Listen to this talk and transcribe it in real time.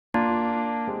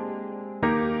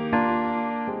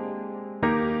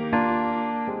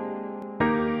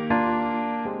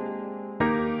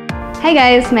Hey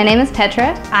guys, my name is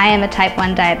Petra. I am a type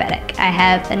 1 diabetic. I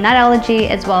have a nut allergy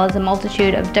as well as a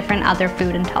multitude of different other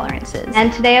food intolerances.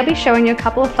 And today I'll be showing you a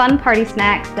couple of fun party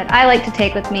snacks that I like to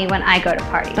take with me when I go to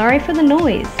parties. Sorry for the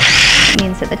noise. It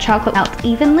means that the chocolate melts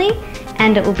evenly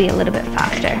and it will be a little bit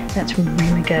faster. That's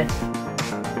really good.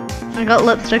 I got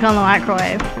lipstick on the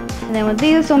microwave. And then with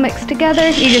these all mixed together,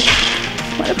 you just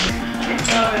flip.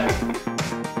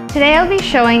 Today I'll be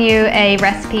showing you a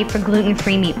recipe for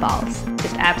gluten-free meatballs.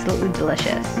 Just absolutely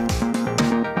delicious.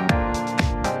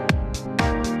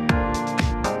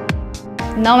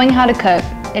 Knowing how to cook,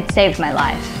 it saved my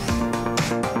life.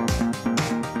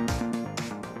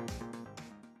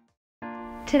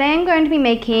 Today I'm going to be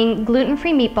making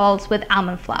gluten-free meatballs with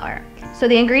almond flour. So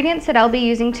the ingredients that I'll be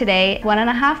using today,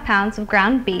 1.5 pounds of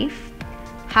ground beef,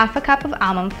 half a cup of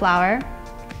almond flour,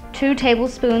 2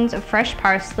 tablespoons of fresh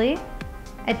parsley,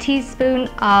 a teaspoon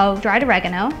of dried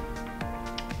oregano,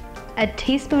 a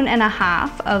teaspoon and a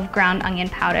half of ground onion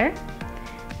powder,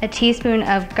 a teaspoon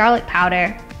of garlic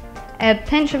powder, a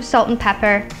pinch of salt and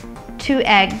pepper, 2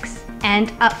 eggs,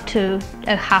 and up to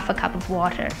half a cup of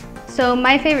water. So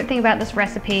my favorite thing about this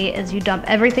recipe is you dump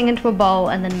everything into a bowl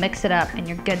and then mix it up and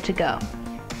you're good to go.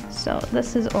 So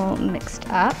this is all mixed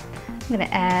up. I'm gonna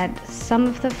add some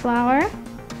of the flour.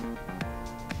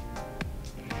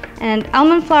 And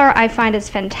almond flour I find is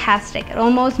fantastic. It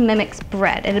almost mimics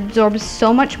bread. It absorbs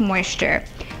so much moisture,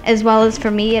 as well as for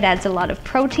me it adds a lot of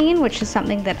protein, which is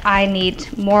something that I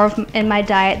need more of in my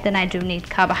diet than I do need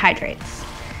carbohydrates.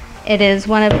 It is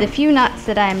one of the few nuts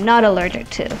that I am not allergic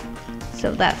to,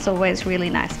 so that's always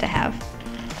really nice to have.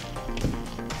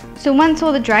 So once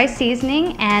all the dry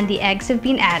seasoning and the eggs have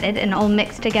been added and all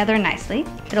mixed together nicely,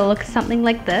 it'll look something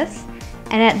like this.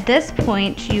 And at this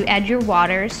point, you add your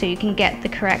water so you can get the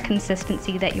correct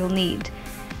consistency that you'll need.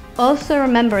 Also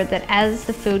remember that as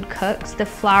the food cooks, the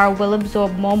flour will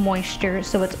absorb more moisture,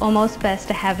 so it's almost best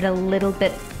to have it a little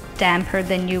bit damper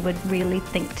than you would really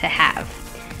think to have.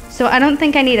 So I don't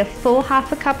think I need a full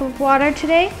half a cup of water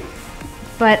today,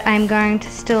 but I'm going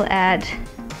to still add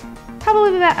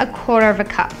probably about 1/4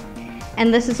 cup.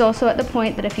 And this is also at the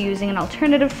point that if you're using an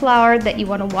alternative flour, that you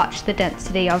want to watch the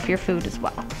density of your food as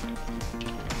well.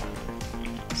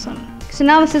 So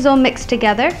now this is all mixed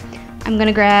together. I'm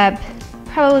gonna grab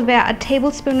probably about 1.5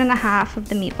 tablespoons of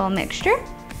the meatball mixture,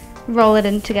 roll it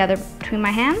in together between my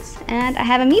hands, and I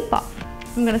have a meatball.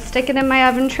 I'm gonna stick it in my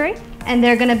oven tray, and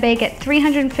they're gonna bake at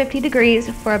 350 degrees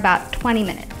for about 20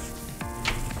 minutes.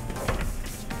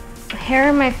 Here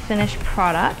are my finished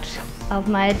product of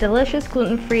my delicious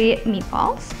gluten-free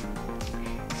meatballs.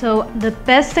 So the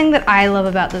best thing that I love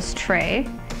about this tray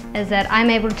is that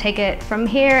I'm able to take it from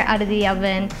here out of the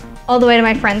oven all the way to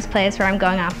my friend's place where I'm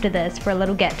going after this for a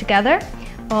little get together.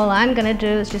 All I'm gonna do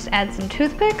is just add some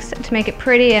toothpicks to make it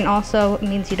pretty, and also it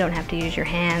means you don't have to use your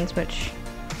hands, which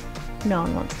no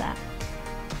one wants that.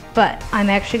 But I'm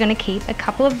actually gonna keep a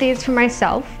couple of these for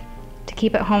myself to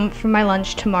keep at home for my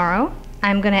lunch tomorrow.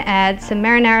 I'm gonna add some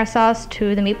marinara sauce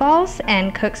to the meatballs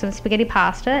and cook some spaghetti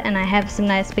pasta, and I have some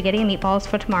nice spaghetti and meatballs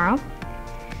for tomorrow.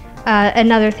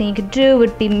 Another thing you could do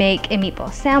would be make a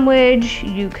meatball sandwich.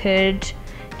 You could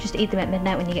just eat them at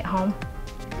midnight when you get home.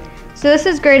 So this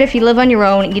is great if you live on your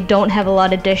own and you don't have a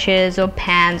lot of dishes or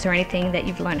pans or anything that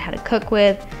you've learned how to cook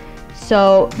with.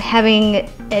 So having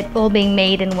it all being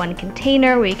made in one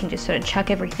container where you can just sort of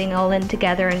chuck everything all in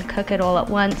together and cook it all at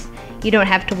once, you don't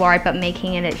have to worry about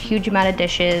making it a huge amount of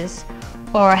dishes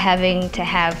or having to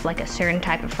have like a certain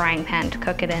type of frying pan to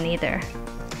cook it in either.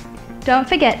 Don't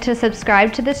forget to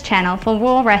subscribe to this channel for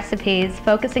more recipes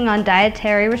focusing on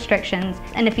dietary restrictions,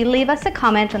 and if you leave us a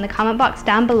comment in the comment box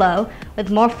down below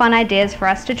with more fun ideas for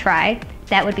us to try,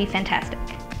 that would be fantastic.